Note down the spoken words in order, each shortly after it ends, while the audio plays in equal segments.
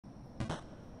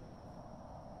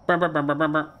Bum, bum, bum, bum,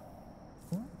 bum, bum.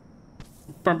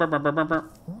 Bum, bum, bum, bum, bum, bum.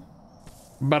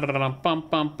 Ba-da-dum, bum,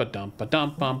 bum, ba-dum,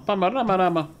 ba-dum, bum, bum, ba-dum,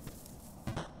 ba-dum.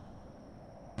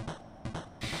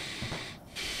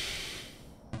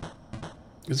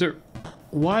 Is there...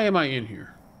 Why am I in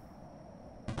here?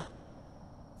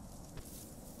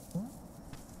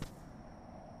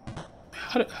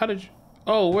 How did you...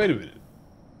 Oh, wait a minute.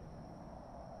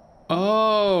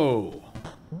 Oh.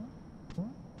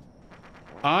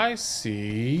 I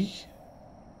see.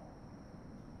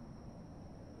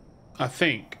 I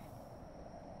think.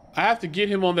 I have to get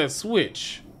him on that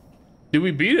switch. Did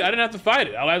we beat it? I didn't have to fight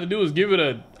it. All I have to do is give it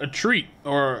a treat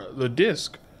or the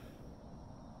disc.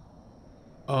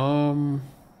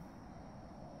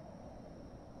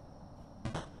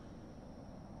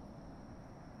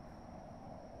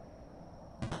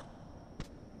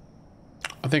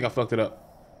 I think I fucked it up.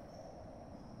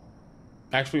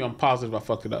 Actually, I'm positive I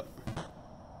fucked it up.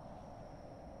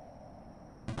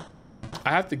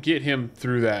 I have to get him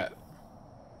through that.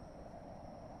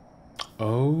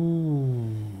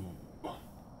 Oh.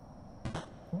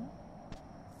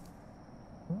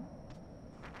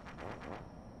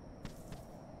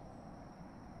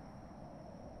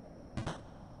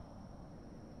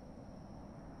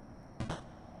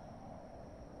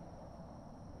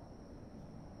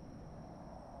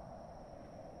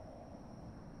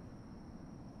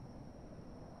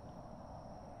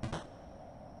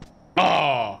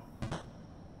 Oh.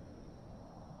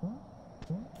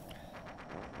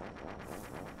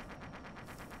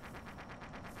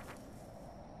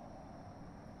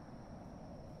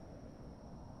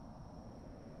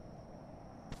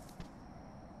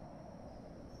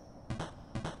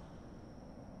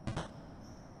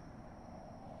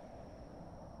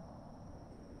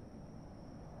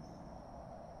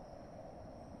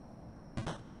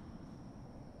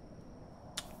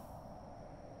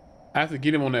 I have to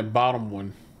get him on that bottom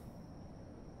one.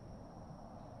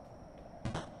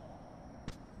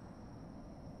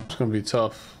 It's gonna be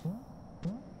tough.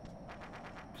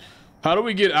 How do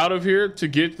we get out of here to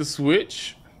get the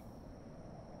switch?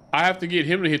 I have to get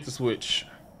him to hit the switch.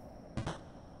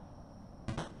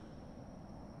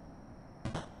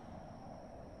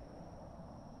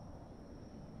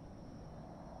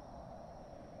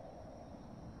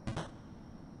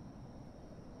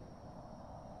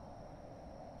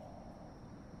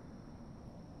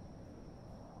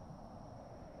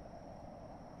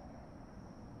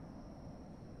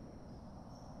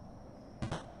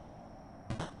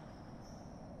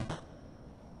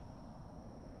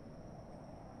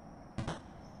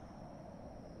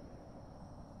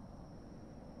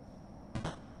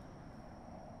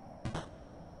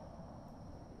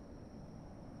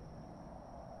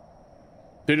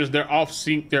 They're off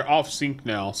sync. They're off sync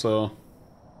now, so.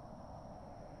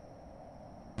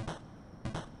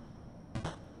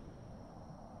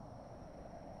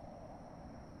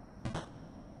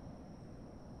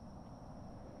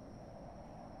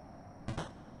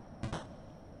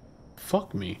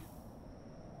 Fuck me.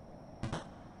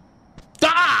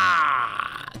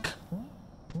 Fuck!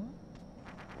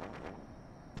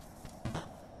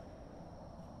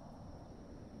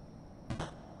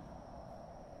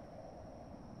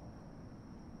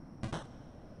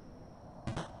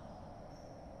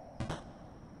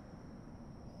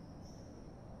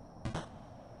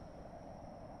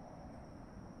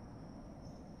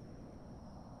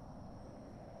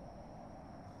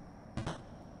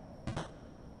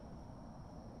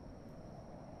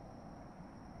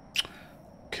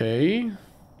 Okay.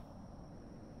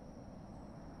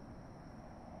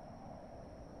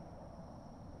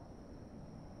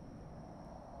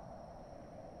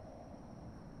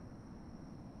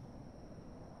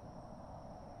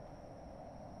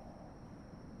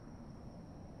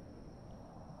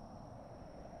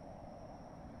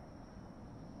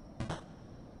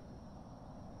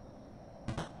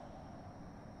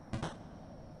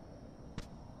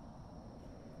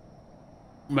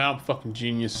 Man, I'm fucking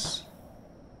genius.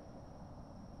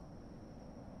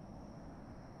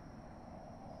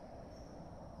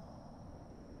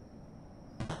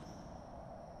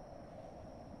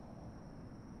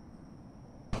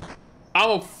 I'm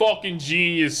a fucking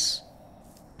genius.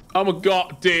 I'm a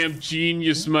goddamn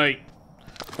genius, mate.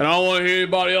 And I don't want to hear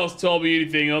anybody else tell me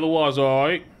anything otherwise,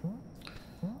 alright?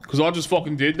 Because I just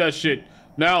fucking did that shit.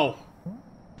 Now,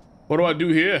 what do I do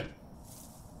here?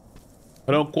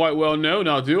 I don't quite well know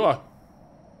now, do I?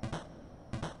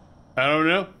 I don't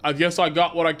know. I guess I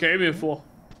got what I came here for.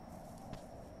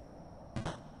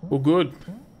 Well, good.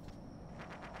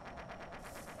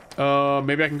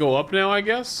 Maybe I can go up now, I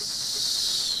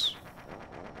guess?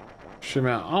 Shit,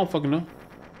 man. I don't fucking know.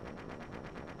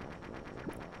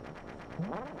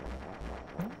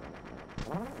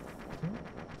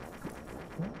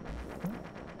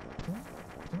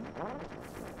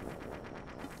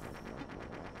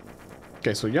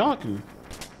 Okay, so y'all can...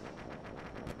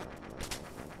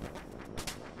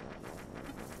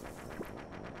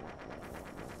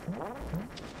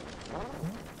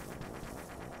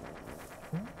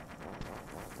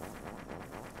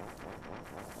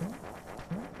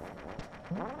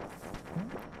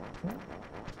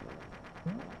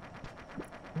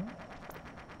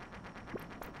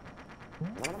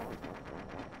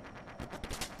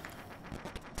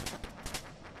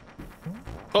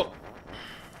 Oh!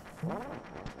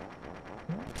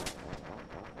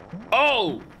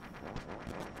 Oh!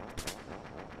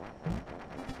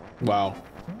 Wow.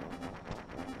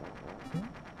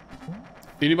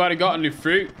 Anybody got any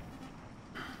fruit?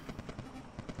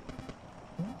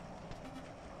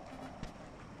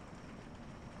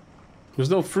 There's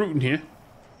no fruit in here.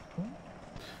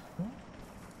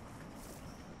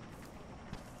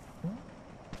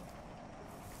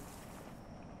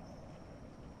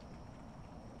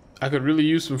 I could really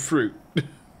use some fruit.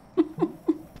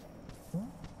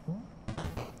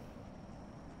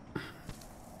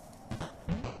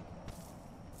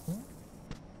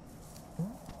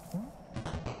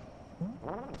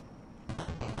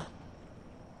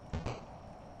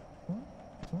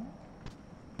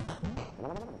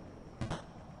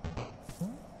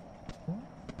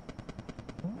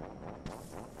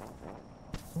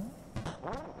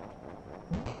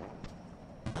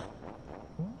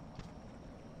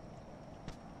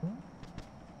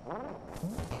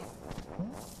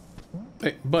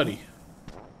 Hey, buddy.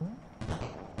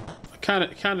 I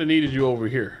kind of needed you over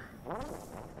here.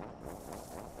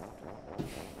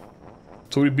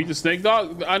 So we beat the snake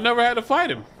dog? I never had to fight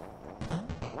him.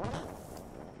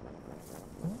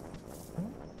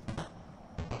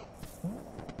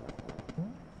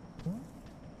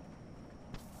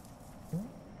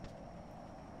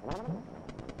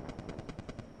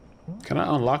 Can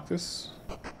I unlock this?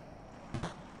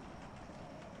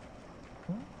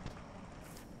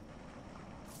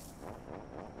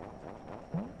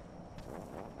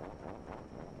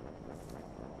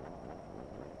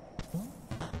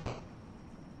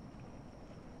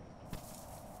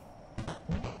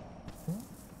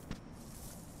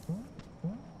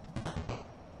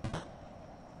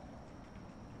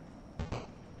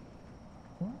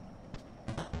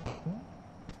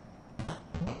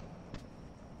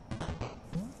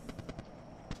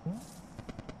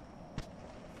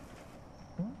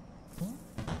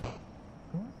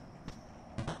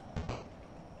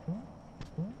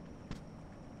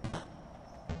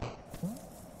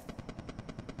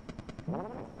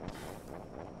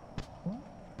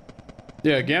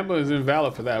 Yeah, Gamba is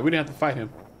invalid for that. We didn't have to fight him.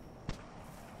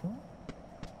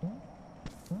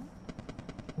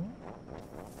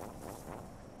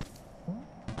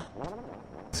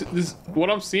 This,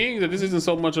 what I'm seeing is that this isn't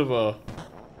so much of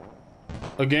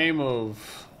a game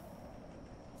of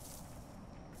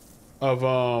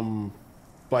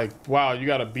like, wow, you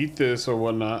gotta beat this or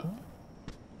whatnot.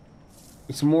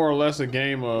 It's more or less a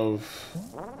game of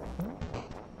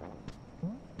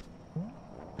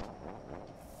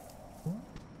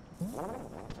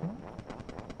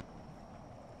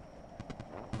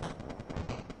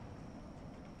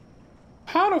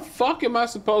how the fuck am I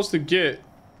supposed to get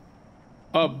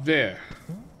up there?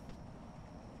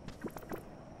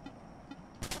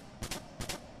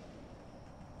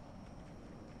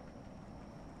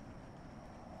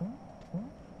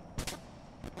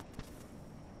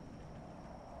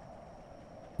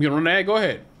 You know, Nag, go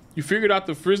ahead. You figured out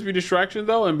the frisbee distraction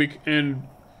though, and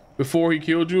before he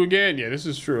killed you again? Yeah, this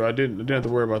is true. I didn't have to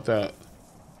worry about that.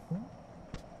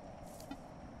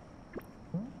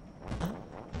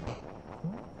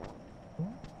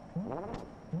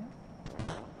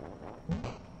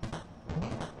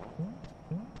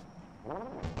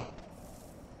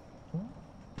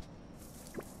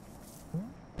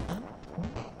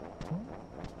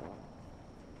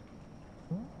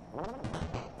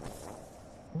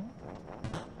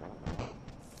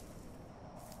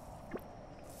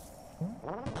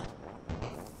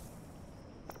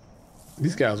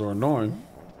 These guys are annoying.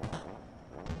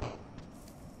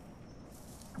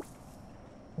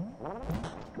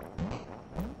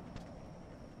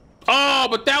 Oh,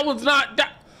 but that one's not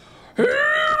that.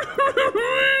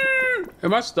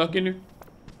 Am I stuck in here?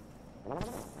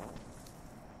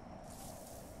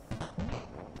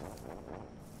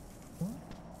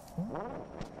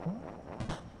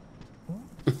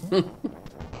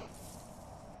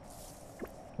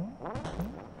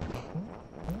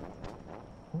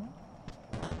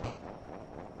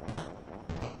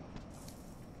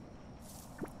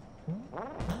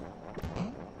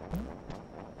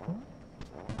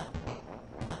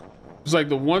 It's like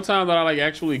the one time that I like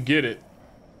actually get it.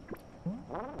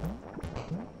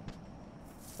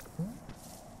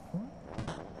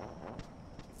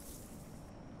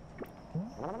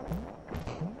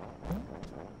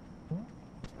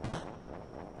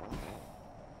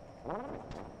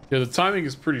 Yeah, the timing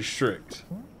is pretty strict.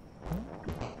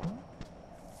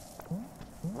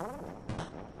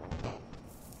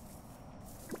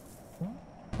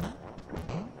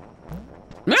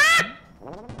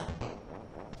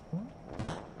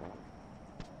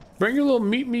 Bring your little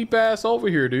meat ass over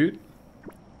here, dude.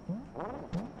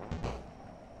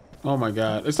 Oh my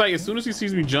god. It's like as soon as he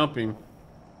sees me jumping,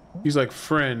 he's like,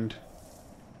 friend.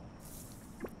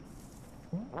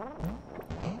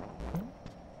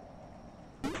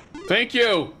 Thank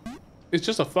you! It's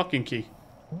just a fucking key.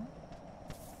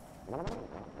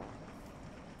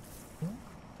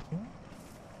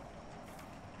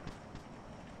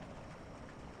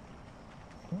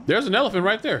 There's an elephant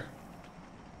right there.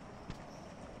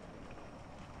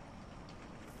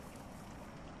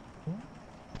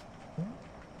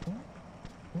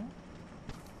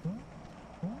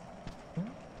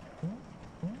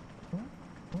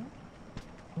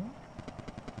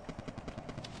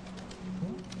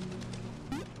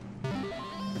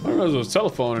 I don't know if there's a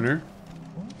telephone in here.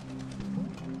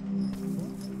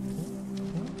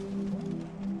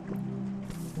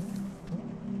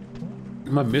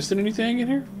 Am I missing anything in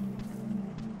here?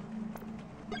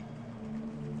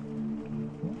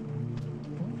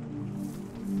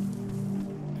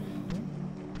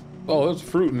 Oh, there's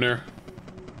fruit in there.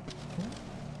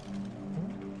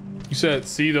 You said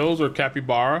see those or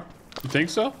capybara? You think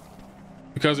so?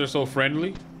 Because they're so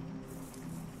friendly?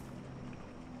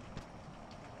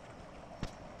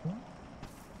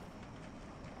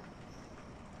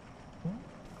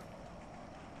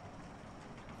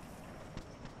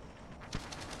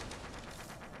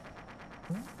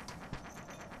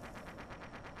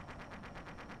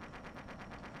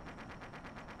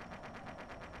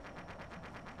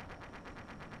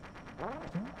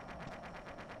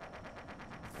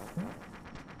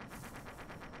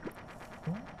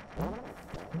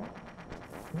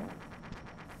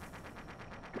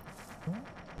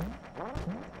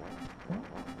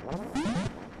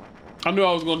 I knew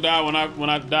I was gonna die when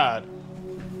I died.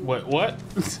 What?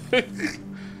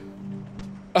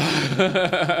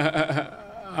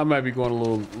 I might be going a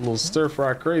little stir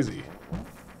fry crazy.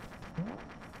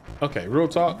 Okay, real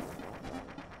talk.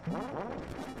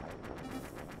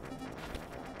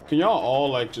 Can y'all all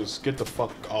like just get the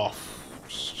fuck off?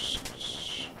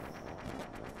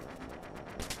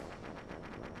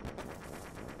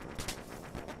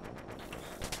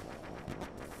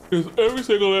 Because every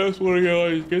single last one of y'all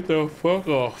just get the fuck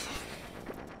off.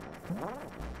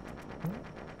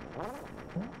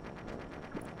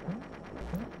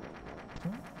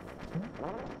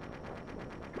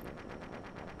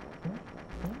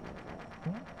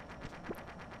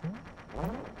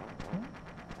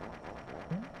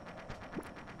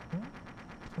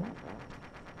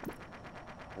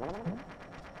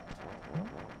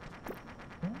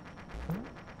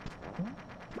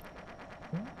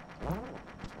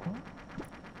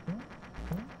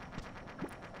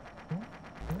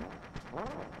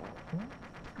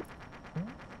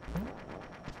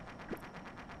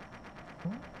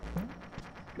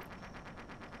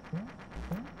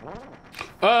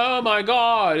 Oh my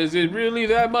god, is it really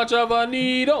that much of a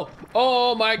needle?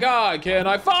 Oh my god, can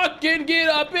I fucking get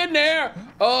up in there?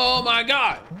 Oh my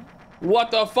god, what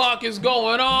the fuck is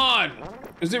going on?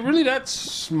 Is it really that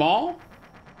small?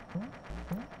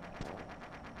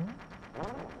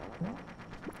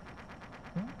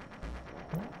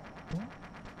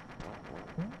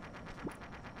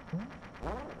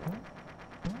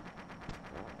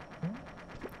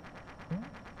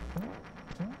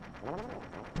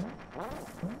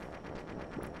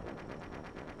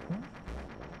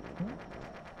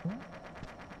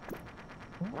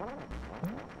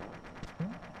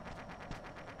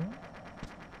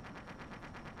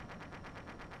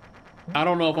 I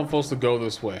don't know if I'm supposed to go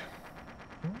this way.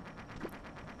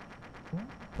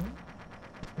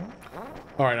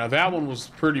 All right, now that one was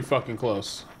pretty fucking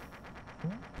close.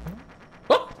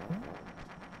 Oh!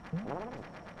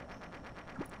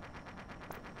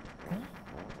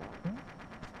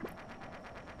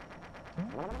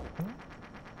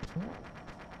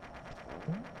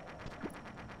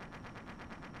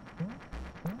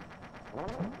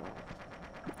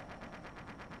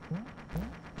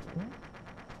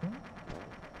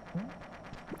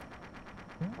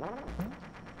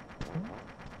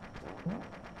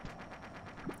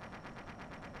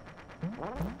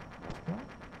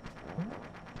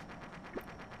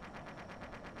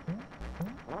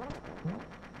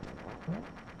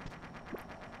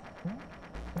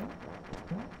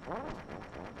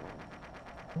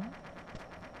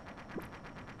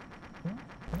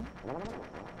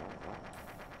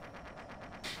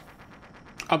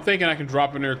 I'm thinking I can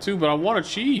drop in there too, but I want a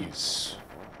cheese.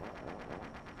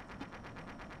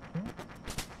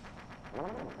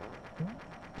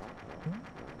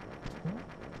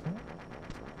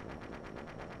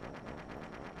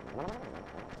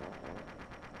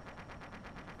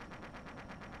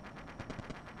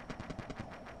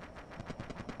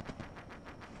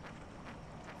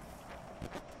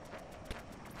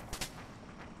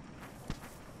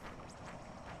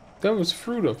 There was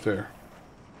fruit up there.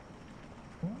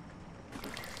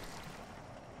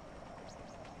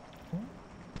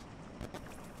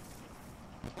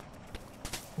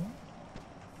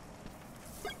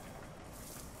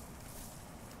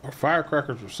 Or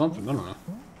firecrackers or something, I don't know.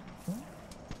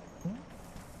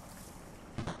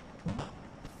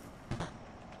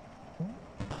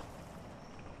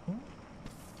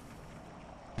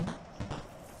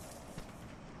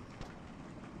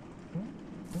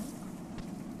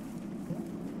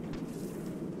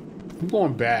 I'm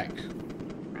going back.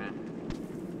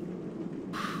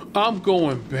 I'm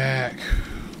going back.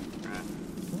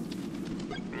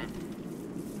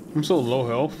 I'm so low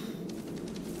health.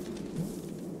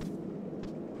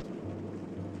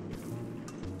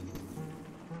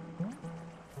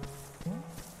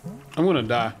 I'm gonna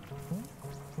die.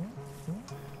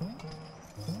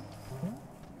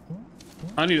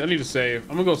 I need to save.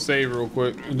 I'm gonna go save real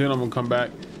quick and then I'm gonna come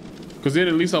back. Cause then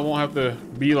at least I won't have to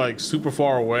be like super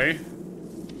far away.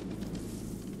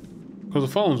 Cause the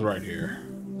phone's right here.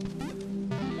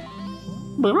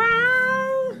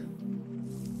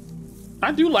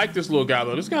 I do like this little guy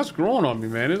though. This guy's growing on me,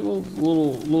 man. This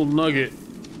little nugget.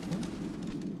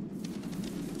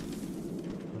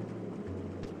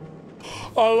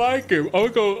 I like him.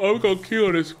 I'm gonna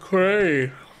kill this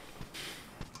crane.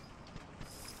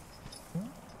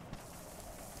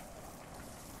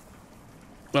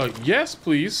 Yes,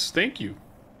 please. Thank you.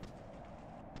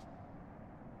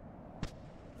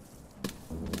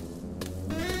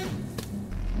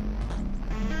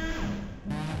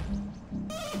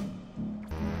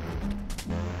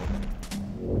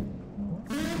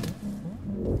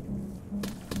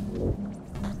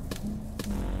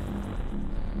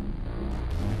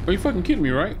 Are you fucking kidding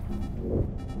me, right?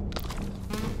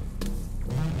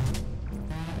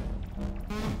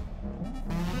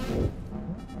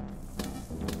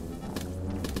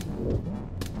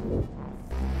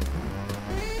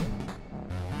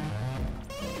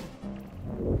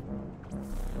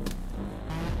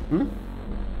 Hmm?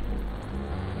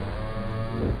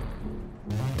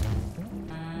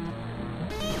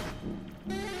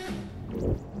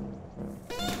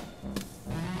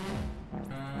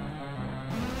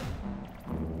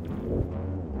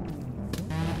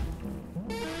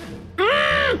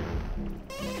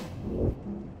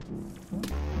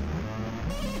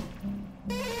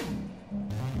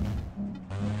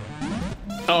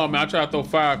 Oh man, I tried to throw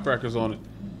firecrackers on it.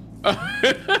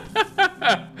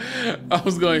 I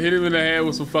was gonna hit him in the head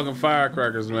with some fucking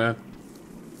firecrackers, man.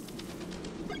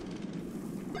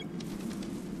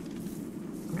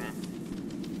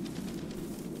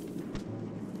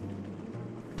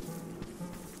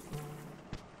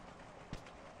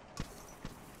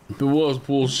 It was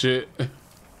bullshit.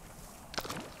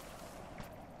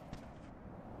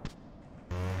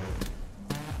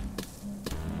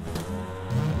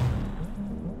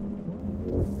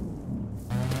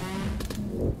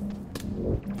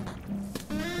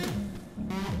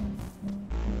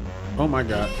 Oh my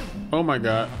god. Oh my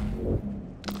god.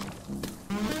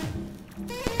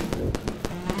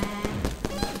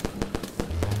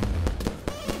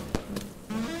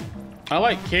 I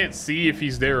like can't see if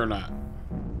he's there or not.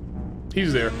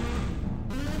 He's there.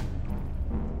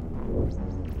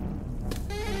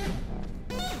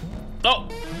 Oh!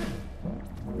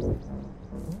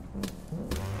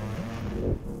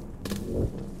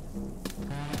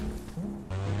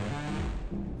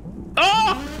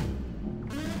 Oh!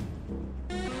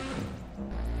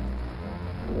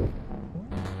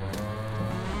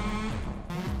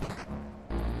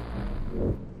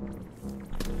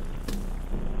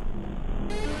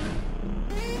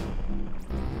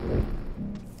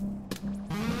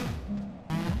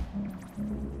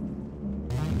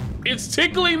 It's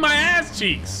tickling my ass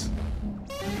cheeks.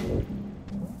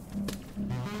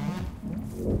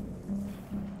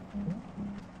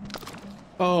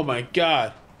 Oh my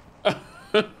god.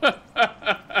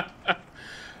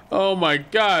 Oh my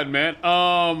god, man.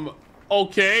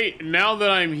 Okay, now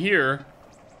that I'm here.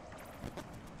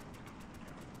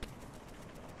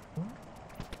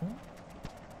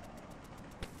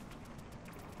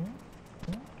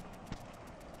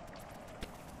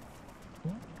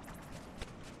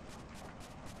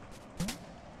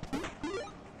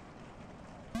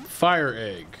 Fire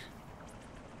egg.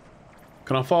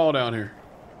 Can I fall down here?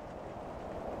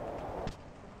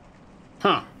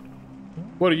 Huh.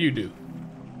 What do you do?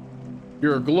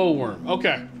 You're a glowworm.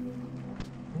 Okay.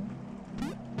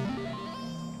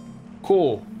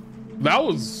 Cool. That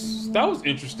was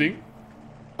interesting.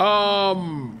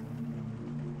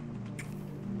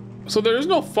 So there is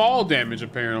no fall damage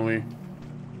apparently.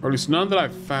 Or at least none that I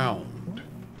found.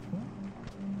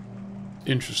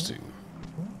 Interesting.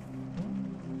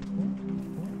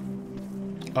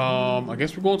 I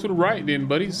guess we're going to the right then,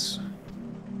 buddies.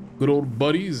 Good old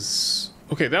buddies.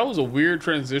 Okay, that was a weird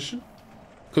transition.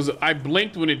 Because I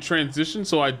blinked when it transitioned,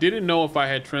 so I didn't know if I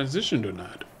had transitioned or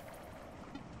not.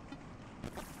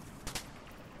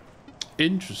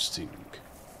 Interesting.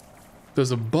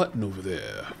 There's a button over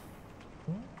there.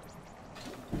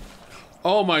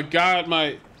 Oh my god,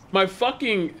 my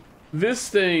fucking... This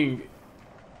thing...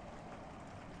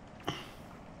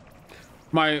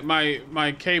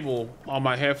 My cable on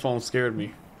my headphones scared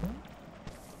me.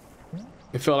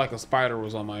 It felt like a spider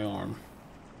was on my arm.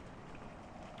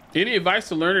 Any advice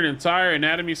to learn an entire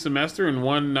anatomy semester in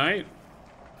one night?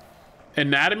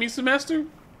 Anatomy semester?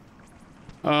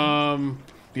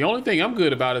 The only thing I'm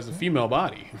good about is the female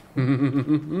body.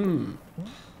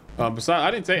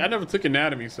 Besides, I never took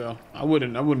anatomy, so I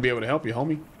wouldn't be able to help you,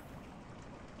 homie.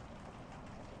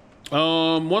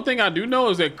 One thing I do know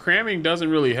is that cramming doesn't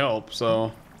really help,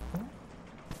 so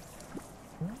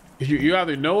you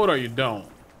either know it or you don't.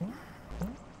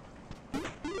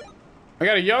 I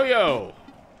got a yo-yo.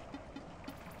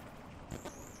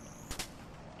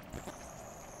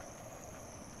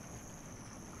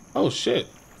 Oh shit.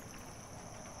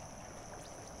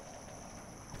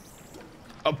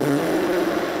 Oh.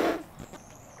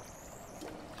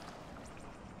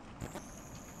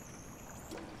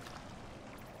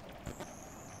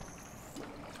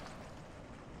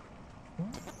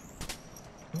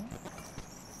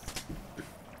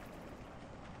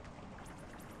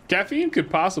 Caffeine could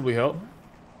possibly help,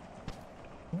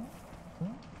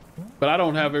 but I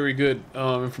don't have very good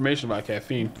information about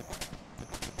caffeine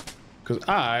because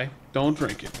I don't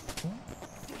drink it.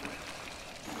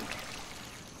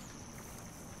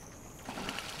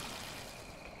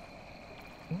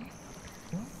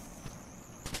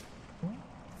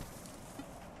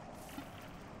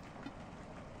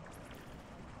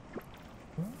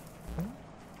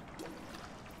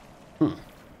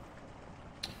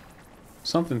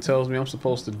 Something tells me I'm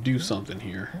supposed to do something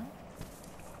here.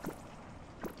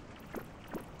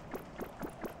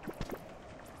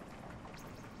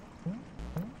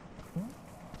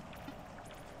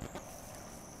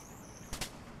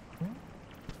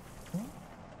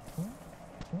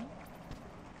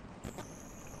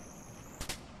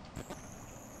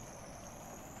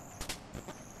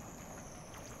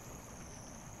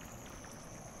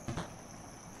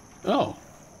 Oh.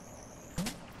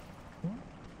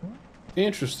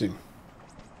 Interesting.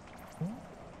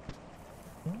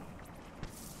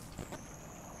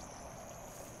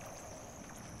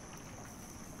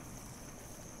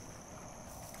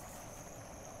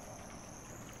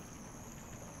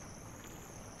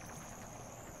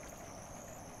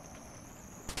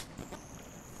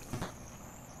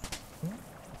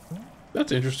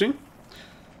 That's interesting.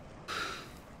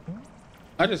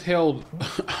 I just held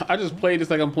I just played this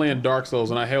like I'm playing Dark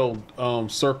Souls and I held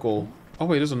circle. Oh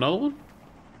wait, there's another one?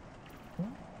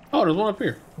 Oh, there's one up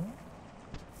here.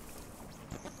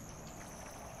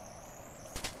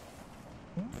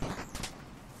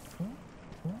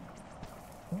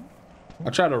 I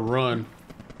try to run.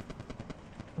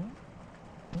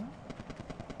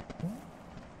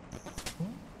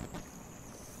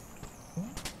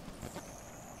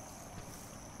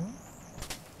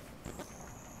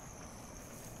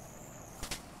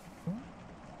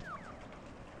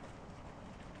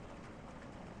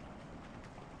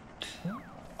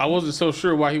 I wasn't so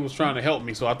sure why he was trying to help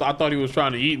me, so I thought he was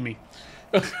trying to eat me.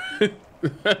 I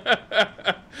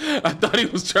thought he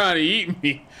was trying to eat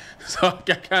me, so I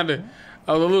got kind of,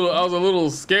 I was a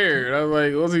little scared. I was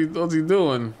like, what's he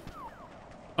doing?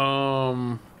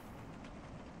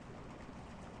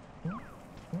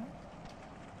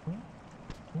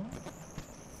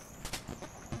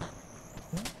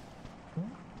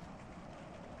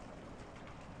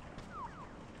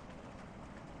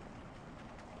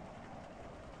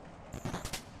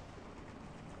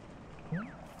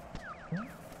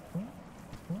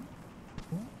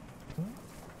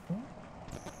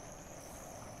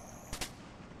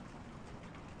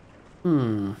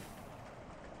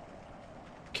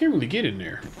 Can't really get in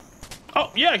there.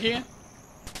 Oh, yeah, I can.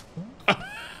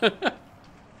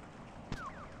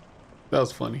 That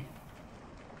was funny.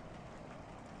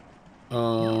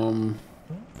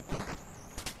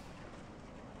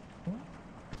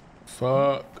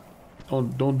 Fuck.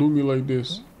 Don't do me like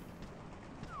this.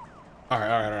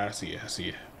 Alright, I see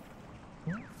it.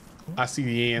 I see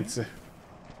the answer.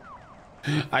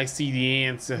 I see the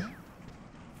answer.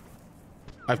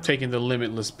 I've taken the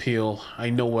limitless pill. I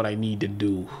know what I need to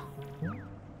do.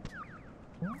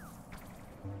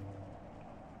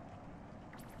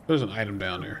 There's an item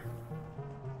down there.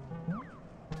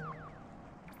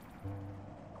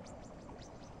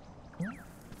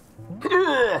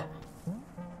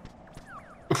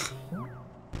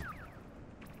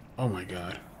 Oh my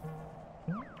god.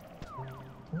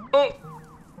 Oh!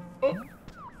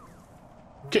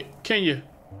 Can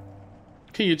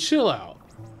you chill out?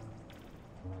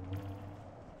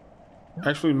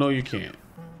 Actually, no, you can't.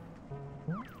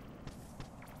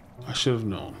 I should have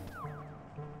known.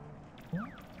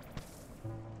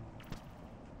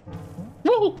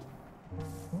 Woo!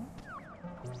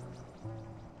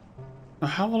 Now,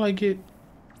 how will I get?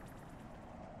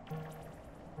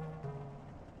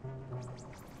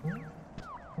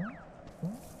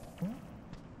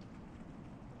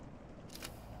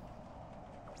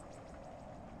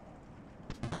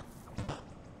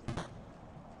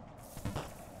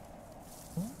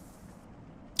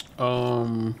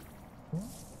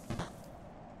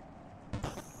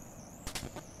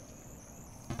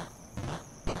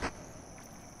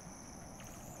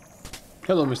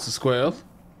 Hello, Mr. Squirrel.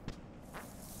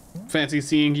 Fancy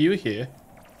seeing you here.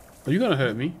 Are you gonna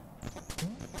hurt me?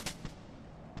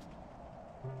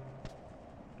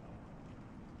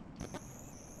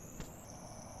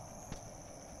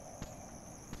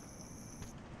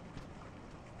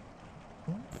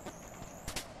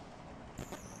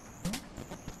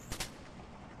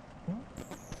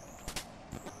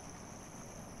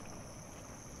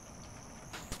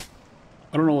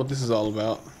 I don't know what this is all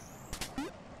about.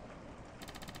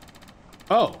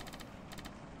 Oh.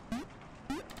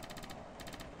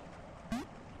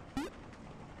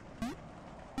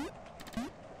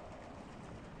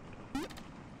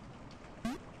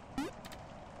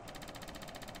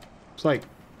 It's like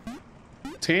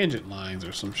tangent lines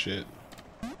or some shit.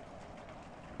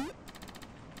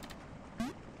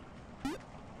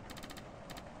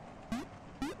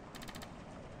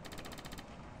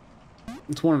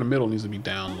 This one in the middle needs to be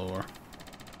down lower.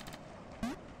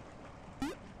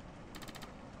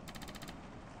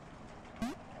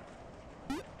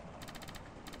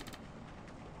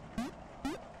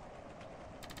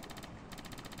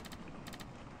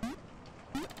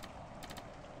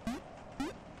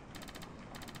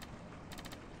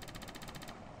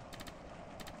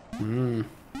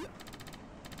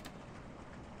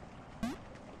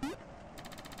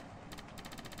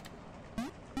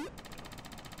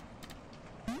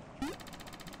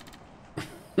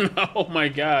 Oh my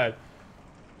god.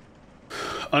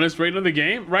 Honest rating of the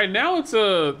game? Right now it's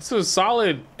a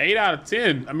solid 8 out of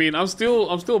 10. I mean, I'm still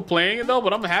playing it though,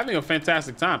 but I'm having a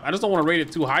fantastic time. I just don't want to rate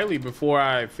it too highly before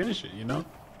I finish it, you know?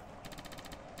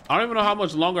 I don't even know how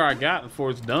much longer I got before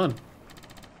it's done.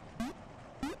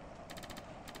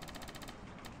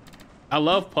 I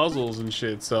love puzzles and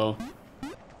shit, so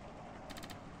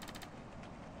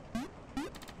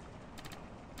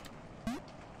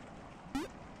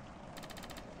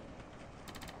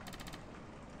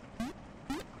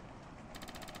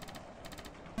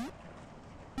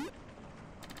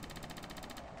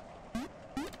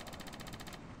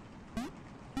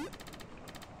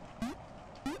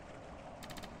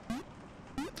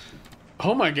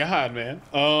oh my god, man.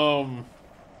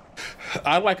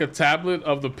 I'd like a tablet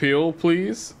of the pill,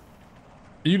 please.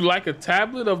 You'd like a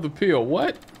tablet of the pill?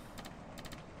 What?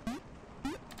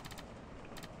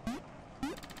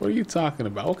 What are you talking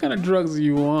about? What kind of drugs are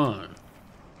you on?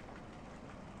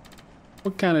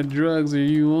 What kind of drugs are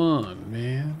you on,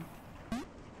 man?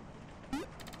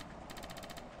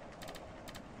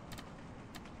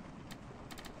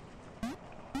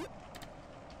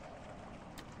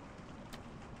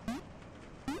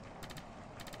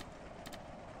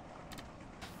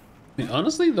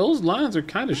 Honestly, those lines are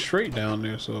kind of straight down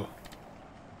there, so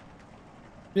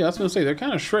yeah, I was gonna say they're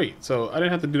kind of straight, so I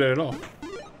didn't have to do that at all.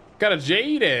 Got a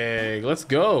jade egg. Let's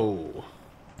go.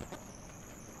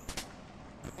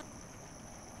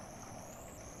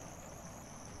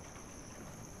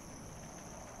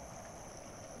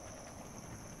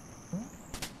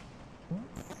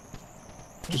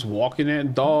 Just walking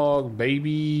that dog,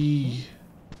 baby.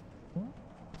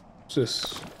 What's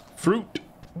this? Fruit.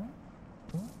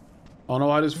 I don't know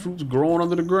why this fruit's growing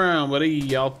under the ground, but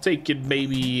hey, I'll take it,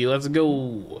 baby. Let's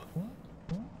go.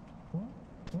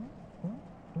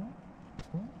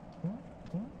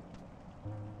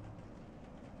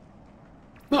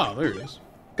 Oh, there it is.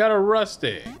 Got a rust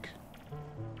egg.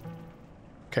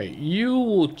 Okay, you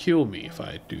will kill me if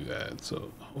I do that.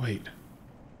 So, wait.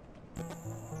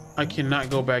 I cannot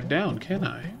go back down, can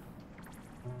I?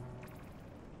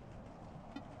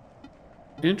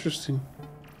 Interesting.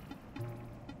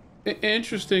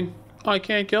 Interesting. I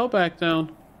can't go back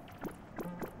down.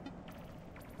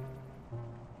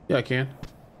 Yeah, I can.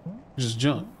 Just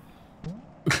jump.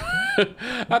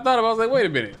 I thought I was like, wait a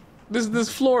minute. This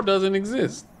floor doesn't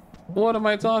exist. What am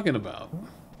I talking about?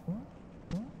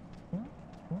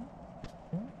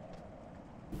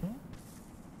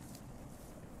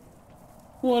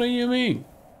 What do you mean?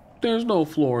 There's no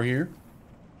floor here.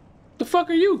 The fuck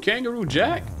are you, Kangaroo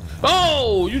Jack?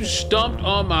 Oh, you stumped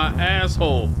on my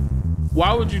asshole.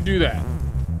 Why would you do that?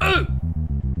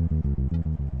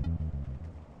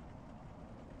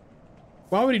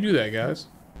 Why would he do that, guys?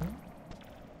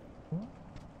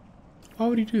 Why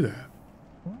would he do that?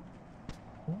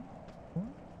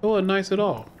 It wasn't nice at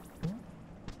all.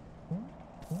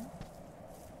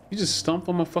 He just stomped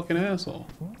on my fucking asshole.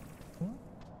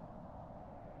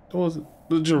 It wasn't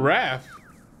the giraffe.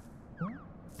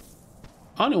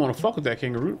 I don't even want to fuck with that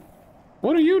kangaroo.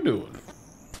 What are you doing?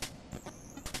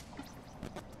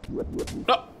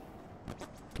 No.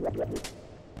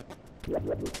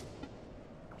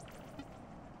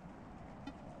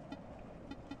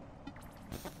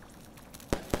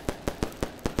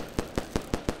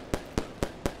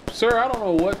 Sir, I don't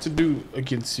know what to do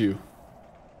against you.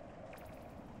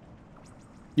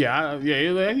 Yeah,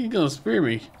 he's gonna spear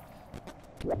me.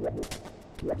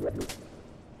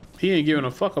 He ain't giving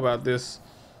a fuck about this.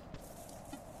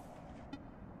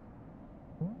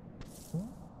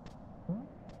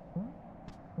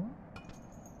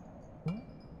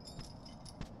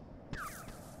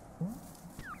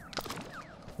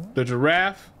 The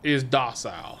giraffe is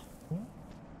docile.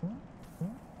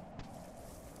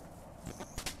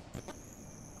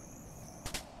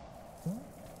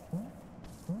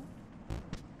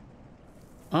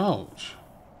 Ouch.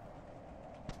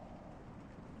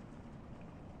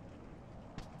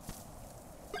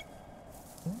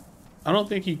 I don't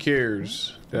think he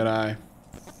cares that I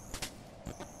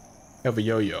have a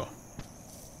yo-yo.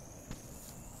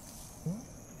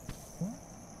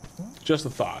 Just a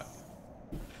thought.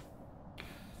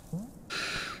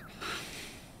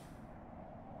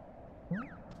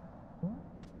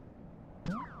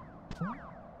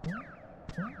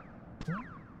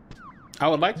 I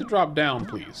would like to drop down,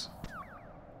 please.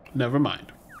 Never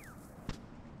mind.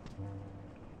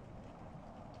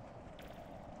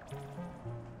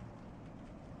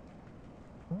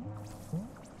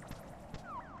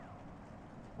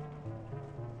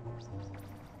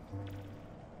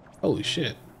 Holy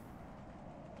shit.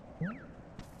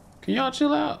 Can y'all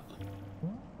chill out?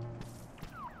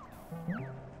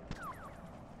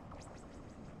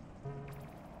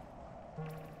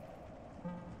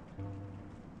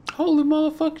 Holy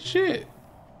motherfucking shit.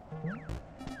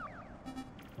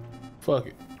 Fuck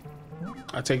it.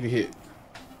 I take the hit.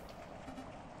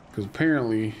 Because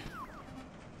apparently...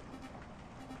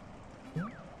 I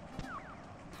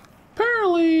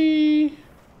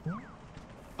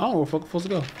don't know where the fuck I'm supposed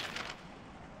to go.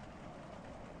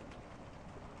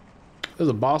 There's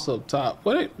a boss up top.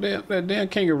 What? That damn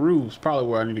kangaroo's probably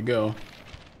where I need to go.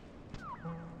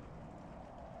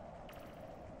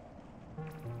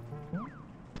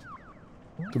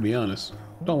 To be honest,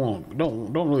 don't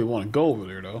really want to go over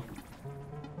there though.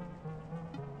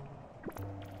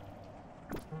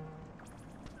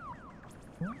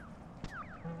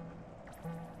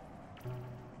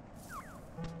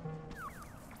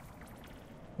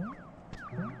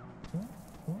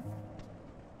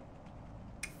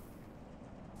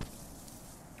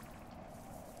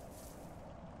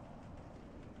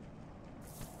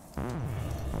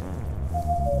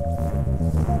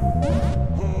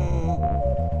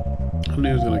 I knew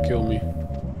he was gonna kill me.